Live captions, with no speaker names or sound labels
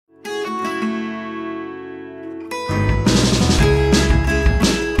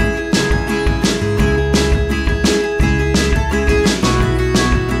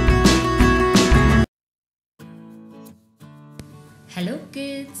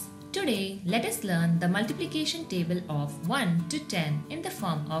Today, let us learn the multiplication table of 1 to 10 in the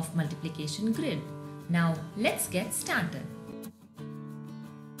form of multiplication grid. Now, let's get started.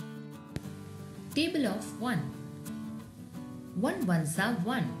 Table of 1. 1 ones are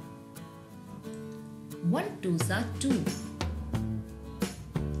 1. 1 twos are 2.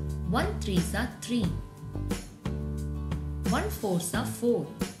 1 threes are 3. 1 fours are 4.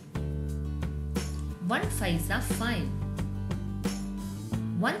 1 fives are 5.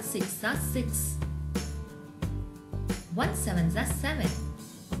 1 sixes are 6. 1 sevens are 7.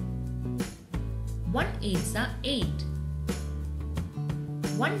 1 eights are 8.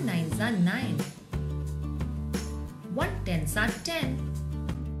 1 nines are 9. 1 tens are 10.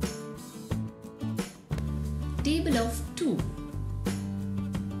 Table of 2.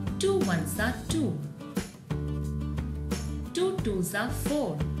 2 ones are 2. 2 twos are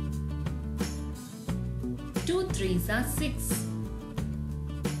 4. 2 threes are 6.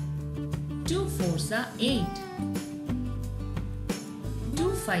 2 fours are 8.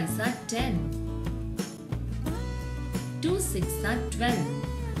 2 fives are 10. 2 sixes are 12.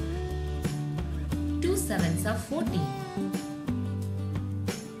 2 sevens are 14.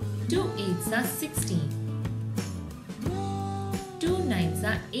 2 eights are 16. 2 nines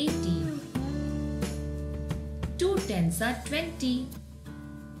are 18. 2 tens are 20.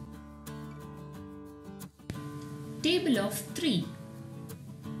 Table of 3.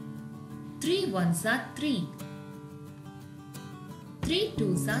 3 ones are 3. 3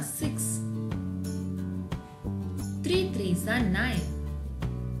 twos are 6. 3 threes are 9.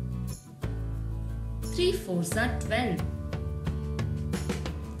 3 fours are 12.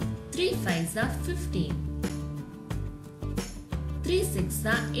 3 fives are 15. 3 sixes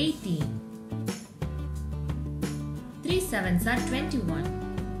are 18. 3 sevens are 21.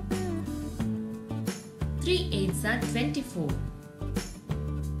 3 eights are 24.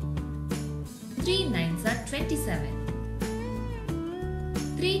 3 nines are 27.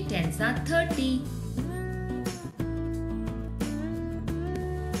 3 tens are 30.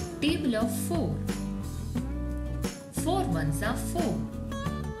 Table of 4. 4 ones are 4.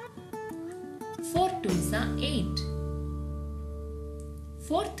 4 twos are 8.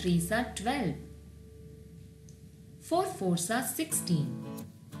 4 threes are 12. 4 fours are 16.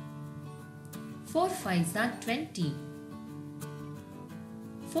 4 fives are 20.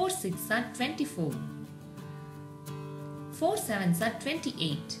 4 sixes are 24. 4 sevens are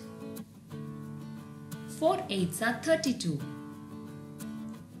 28. 4 eights are 32.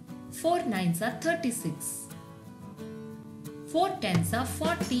 4 nines are 36. 4 tens are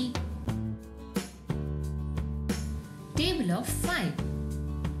 40. Table of 5.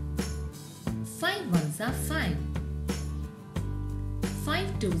 5 ones are 5.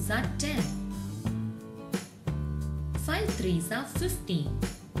 5 twos are 10. 5 threes are 15.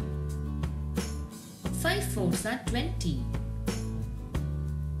 5 fours are 20.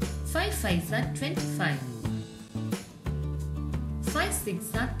 5 fives are 25. 5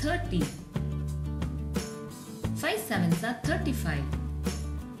 sixes are 30. 5 sevens are 35.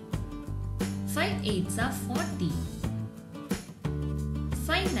 5 eights are 40.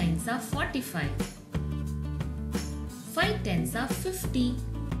 5 nines are 45. 5 tens are 50.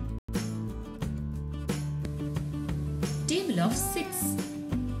 Table of 6.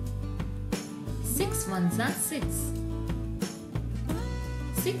 6 ones are 6.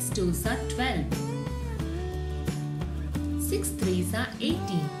 6 twos are 12. 6 threes are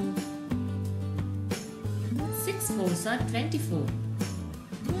 18. 6 fours are 24.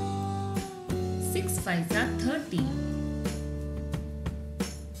 6 fives are 30.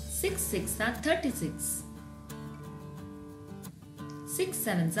 6 sixes are 36. 6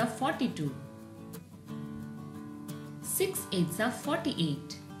 sevens are 42. 6 eights are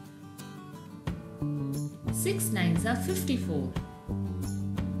 48. 6 nines are 54.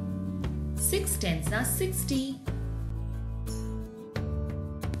 6 tens are 60.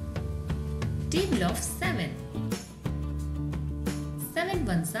 Table of 7. 7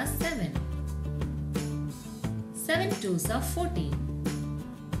 ones are 7. 7 twos are 14.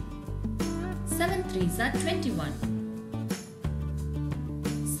 7 threes are 21.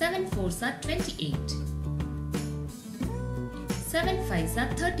 7 fours are 28. 7 fives are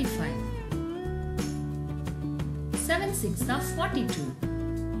 35. 7 sixes are 42.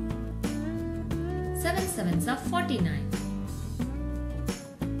 7 sevens are 49.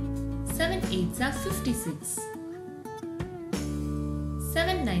 7 eights are 56.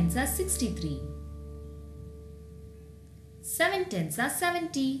 7 nines are 63. 7 tens are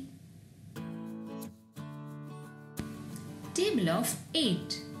 70. Table of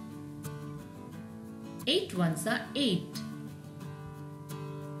 8. 8 ones are 8.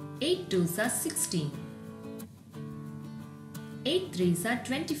 8 2s are 16. 8 3s are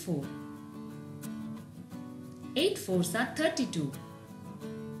 24. 8 4s are 32.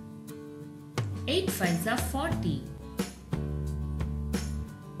 8 5s are 40.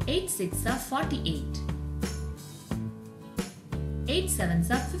 8 6s are 48. 8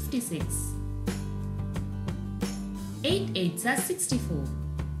 7s are 56. 8 8s are 64.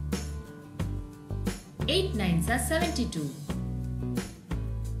 8 9s are 72.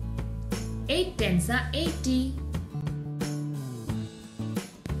 8 10s are 80.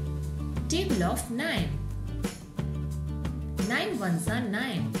 Table of 9. 9 1s are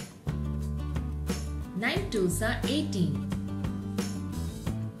 9. 9 2s are 18.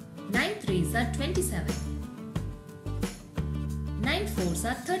 9 3s are 27. 9 4s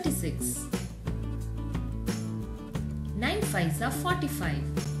are 36. 9 5s are 45.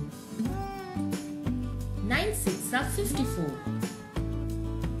 9 6s are 54.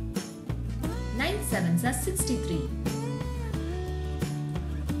 9 7s are 63.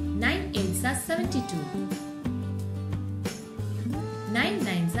 9 8s are 72. 9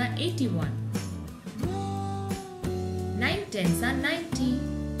 9s are 81. 9 10s are 90.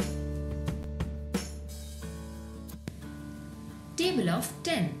 Table of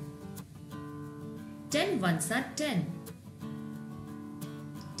 10. 10 1s are 10.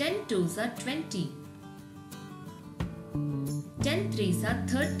 10 2s are 20. 10 3s are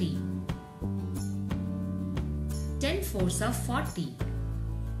 30. 10 4s are 40.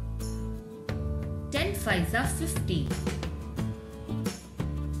 10 5s are 50.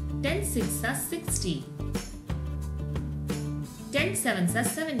 10 6s are 60. 10 7s are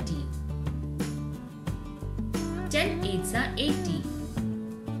 70. 10 8s are 80.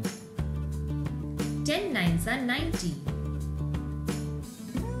 10 9s are 90.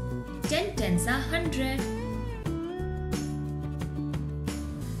 10 10s are 100.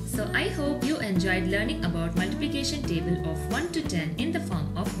 So I hope you enjoyed learning about multiplication table of 1 to 10 in the form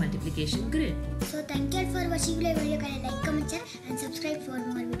of multiplication grid. So thank you all for watching the video. Like, comment, share and subscribe for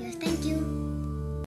more videos. Thank you.